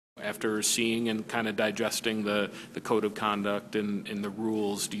after seeing and kind of digesting the code of conduct and the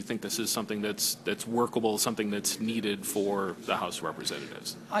rules, do you think this is something that's workable, something that's needed for the House of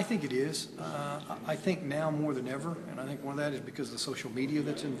Representatives? I think it is. I think now more than ever, and I think one of that is because of the social media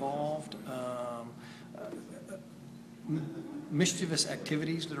that's involved. Mischievous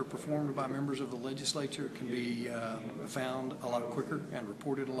activities that are performed by members of the legislature can be found a lot quicker and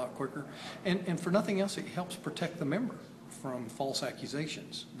reported a lot quicker. And for nothing else, it helps protect the member from false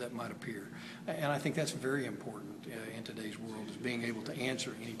accusations that might appear. And I think that's very important in today's world, is being able to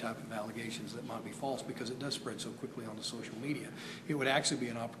answer any type of allegations that might be false, because it does spread so quickly on the social media. It would actually be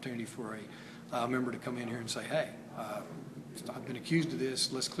an opportunity for a member to come in here and say, hey, I've been accused of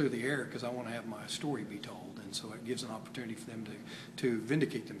this, let's clear the air because I want to have my story be told. And so it gives an opportunity for them to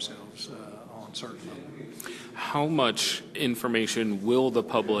vindicate themselves on certain levels. How much information will the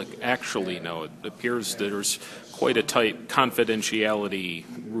public actually know? It appears there's quite a tight confidentiality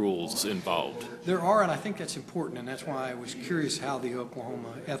rules involved. There are, and I think that's important, and that's why I was curious how the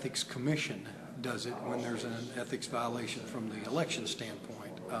Oklahoma Ethics Commission does it when there's an ethics violation from the election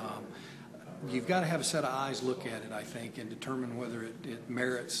standpoint. You've got to have a set of eyes look at it, I think, and determine whether it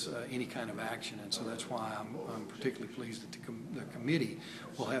merits any kind of action. And so that's why I'm particularly pleased that the committee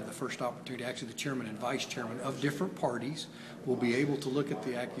will have the first opportunity. Actually, the chairman and vice chairman of different parties will be able to look at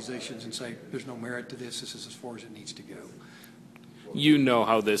the accusations and say, there's no merit to this. This is as far as it needs to go. You know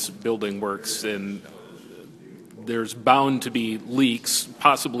how this building works, and there's bound to be leaks,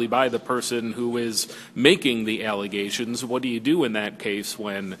 possibly by the person who is making the allegations. What do you do in that case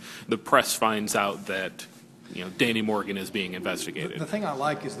when the press finds out that, you know, Danny Morgan is being investigated? The thing I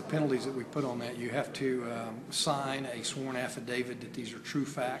like is the penalties that we put on that. You have to sign a sworn affidavit that these are true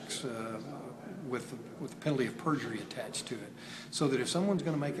facts with the penalty of perjury attached to it, so that if someone's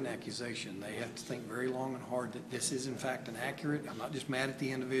going to make an accusation, they have to think very long and hard that this is in fact an accurate. I'm not just mad at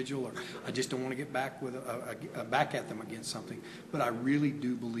the individual, or I just don't want to get back with back at them against something, but I really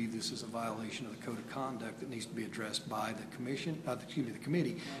do believe this is a violation of the code of conduct that needs to be addressed by the commission, the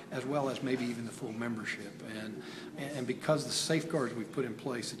committee, as well as maybe even the full membership. And because the safeguards we've put in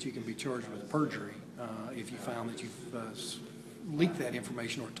place that you can be charged with perjury if you found that you've leaked that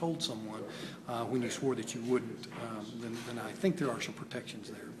information or told someone when you swore that you wouldn't, then I think there are some protections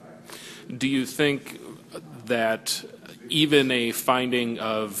there. Do you think that even a finding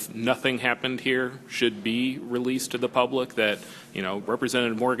of nothing happened here should be released to the public, that, you know,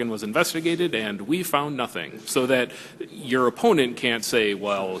 Representative Morgan was investigated and we found nothing, so that your opponent can't say,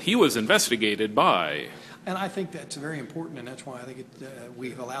 well, he was investigated by... And I think that's very important, and that's why I think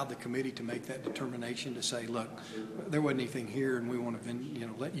we've allowed the committee to make that determination to say, look, there wasn't anything here, and we want to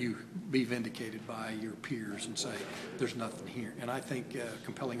let you be vindicated by your peers and say there's nothing here. And I think a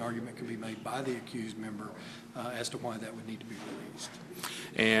compelling argument can be made by the accused member as to why that would need to be released.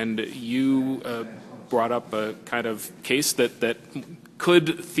 And you brought up a kind of case that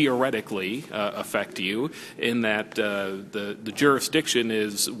could theoretically affect you, in that the jurisdiction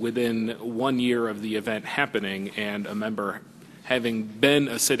is within 1 year of the event happening, and a member having been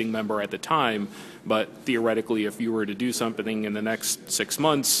a sitting member at the time, but theoretically if you were to do something in the next 6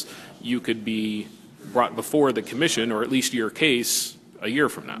 months, you could be brought before the commission, or at least your case, a year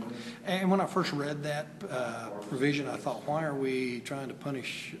from now. And when I first read that provision, I thought, why are we trying to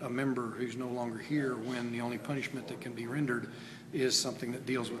punish a member who's no longer here when the only punishment that can be rendered is something that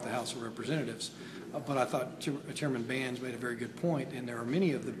deals with the House of Representatives? But I thought Chairman Bands made a very good point, and there are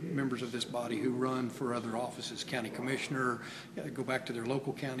many of the members of this body who run for other offices, county commissioner, go back to their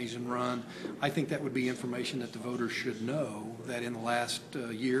local counties and run. I think that would be information that the voters should know, that in the last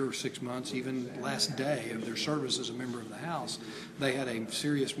year or 6 months, even last day of their service as a member of the House, they had a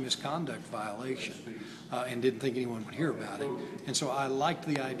serious misconduct violation and didn't think anyone would hear about it. And so I liked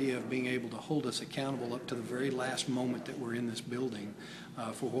the idea of being able to hold us accountable up to the very last moment that we're in this building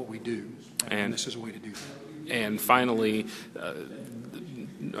for what we do. And this is a way to do that. And finally,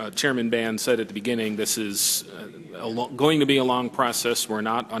 Chairman Band said at the beginning, this is going to be a long process. We're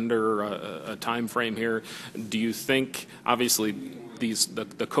not under a time frame here. Do you think, obviously,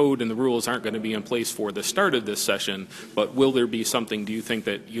 the code and the rules aren't going to be in place for the start of this session, but will there be something, do you think,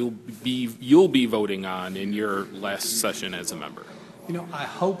 that you'll be voting on in your last session as a member? You know, I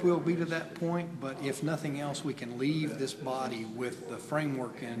hope we'll be to that point, but if nothing else, we can leave this body with the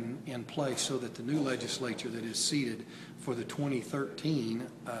framework in place so that the new legislature that is seated for the 2013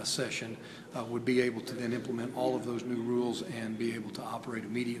 session would be able to then implement all of those new rules and be able to operate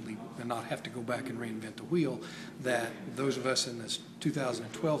immediately and not have to go back and reinvent the wheel. That those of us in this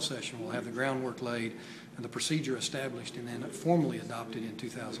 2012 session will have the groundwork laid and the procedure established and then formally adopted in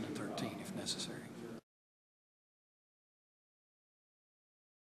 2013 if necessary.